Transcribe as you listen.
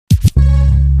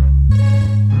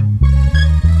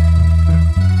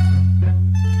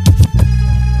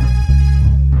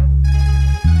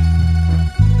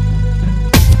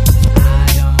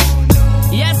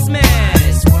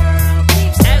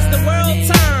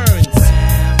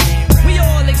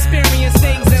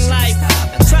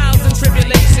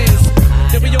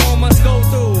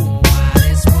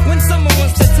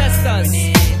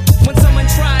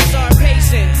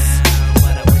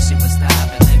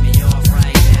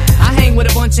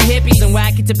and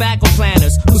wacky tobacco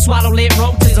planters who swallow lit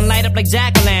roaches and light up like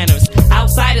jack-o'-lanterns.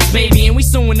 Outsiders, baby, and we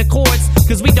suing the courts,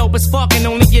 cause we dope as fuck and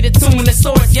only get it tuned to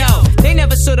source. Yo, they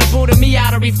never should've booted me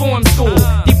out of reform school.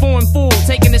 Deformed fool,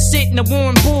 taking the shit in a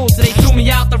warm pool till they threw me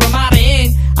out the Ramada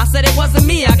Inn. I said it wasn't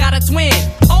me, I got a twin.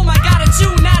 Oh my god, it's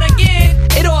you, not again.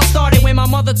 It all started when my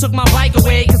mother took my bike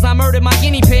away, cause I murdered my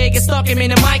guinea pig and stuck him in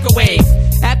the microwave.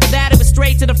 After that it was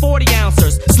straight to the 40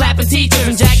 ouncers, slapping teachers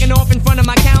and jacking off in front of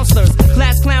my counselors.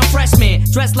 Class clown freshmen,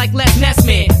 dressed like Les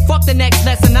Nessman. Fuck the next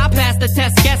lesson, I passed the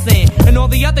test guessing. And all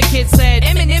the other kids said,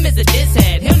 Eminem is a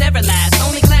disshead, he'll never last,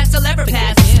 only class he'll ever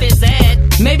pass is phys ed.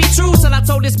 Maybe true till I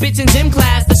told this bitch in gym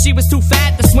class that she was too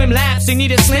fat to swim laps, she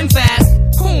needed slim fast.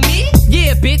 Who, me?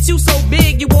 Yeah, bitch, you so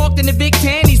big, you walked in the big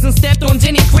panties and stepped on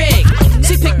Jenny Craig.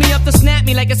 She picked me up to snap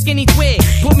me like a skinny twig,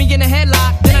 put me in a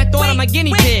headlock, then I thought I'm a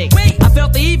guinea pig. I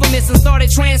felt the evilness and started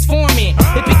transforming.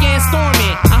 It began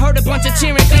storming, I heard a bunch of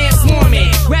cheering fans swarming.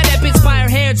 Grabbed that bitch by her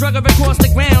hair, drug her across the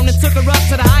ground, and took her up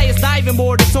to the highest diving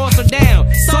board to toss her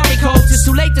down. Sorry coach, it's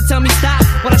too late to tell me stop,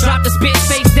 but I dropped this bitch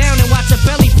face down and watch her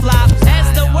belly flop. As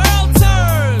the world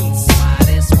turns,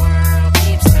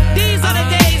 these are the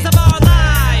days of our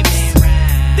lives.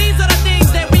 These are the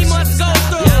things that we must go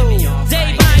through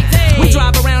day by day. We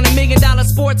drive around in $1 million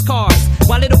sports cars,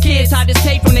 while little kids hide this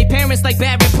tape from their parents like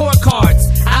bad report cards.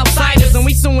 Outsiders and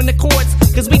we suing the courts,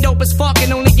 cause we dope as fuck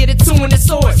and only get it tuned to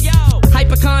source.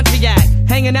 Hypochondriac,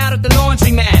 hanging out at the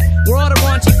laundromat, where all the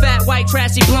raunchy fat white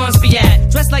trashy blondes be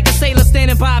at. Dressed like a sailor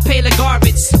standing by a pail of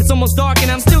garbage. It's almost dark and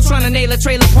I'm still trying to nail a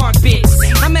trailer park bitch.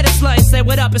 I met a slut and said,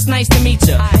 what up, it's nice to meet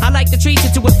ya. I like to treat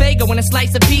you to a Fago and a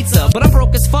slice of pizza, but I'm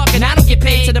broke as fuck and I don't get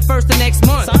paid till the first of next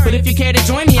month. But if you care to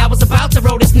join me, I was about to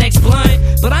roll this next blunt,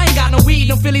 but I ain't got no weed,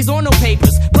 no Phillies or no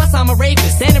papers. Plus I'm a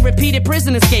rapist and a repeated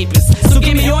prison escapist. So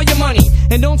give me all your money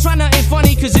and don't try nothing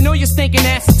funny, cause you know your stinking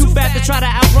ass is too fat to try to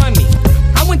outrun me.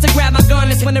 I went to grab my gun,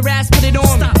 that's when the rats put it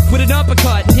on me with an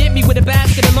uppercut and hit me with a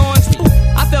basket of laundry.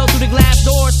 I fell through the glass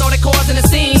door, started causing a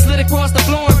scene, slid across the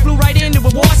floor and flew right into a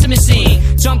washing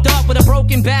machine. Jumped up with a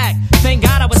broken back, thank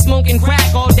God I was smoking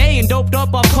crack all day and doped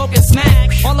up off coke and smack.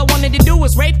 All I wanted to do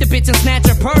was rape the bitch and snatch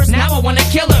her purse. Now I wanna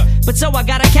kill her, but so I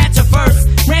gotta catch her first.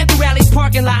 Ran through Rally's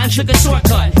parking lot and took a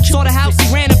shortcut. Saw the house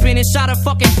he ran up in and shot her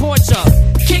fucking porch up.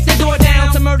 Kicked the door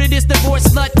down to murder this divorced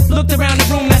slut. Looked around the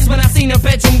room, that's when I seen her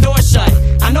bedroom door shut.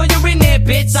 I know you're in there,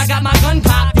 bitch, I got my gun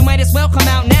popped. You might as well come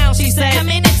out now, she said. Come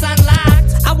in, it's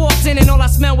unlocked. I walked in and all I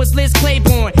smelled was Liz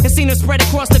Claiborne, and seen her spread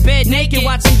across the bed naked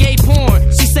watching gay porn.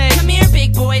 She said, come here,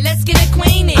 big boy, let's get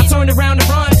acquainted. I turned around to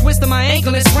run, twisted my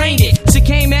ankle and sprained it. She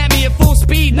came at me at full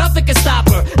speed, nothing could stop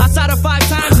her. I shot her 5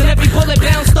 times and every bullet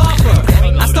bounced off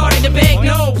her. I started to beg,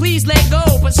 no, please let go,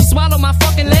 but she swallowed my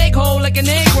fucking leg whole like an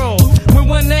egg roll. With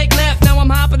one leg left, now I'm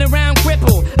hopping around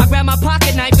crippled. I grabbed my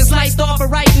pocket knife and sliced off her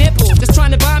right nipple. Just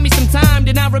trying to buy me some time,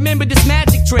 then I remember this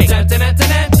magic trick. Dun, dun, dun, dun,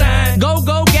 dun, dun. Go,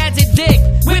 go, gadget dick.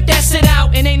 Whip that shit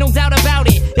out and ain't no doubt about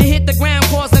it. It hit the ground,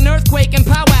 caused an earthquake and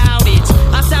power outage.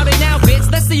 I shouted now,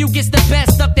 bitch, let's see who gets the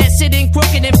best. Stuck that shit in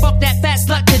crooked and fuck that fat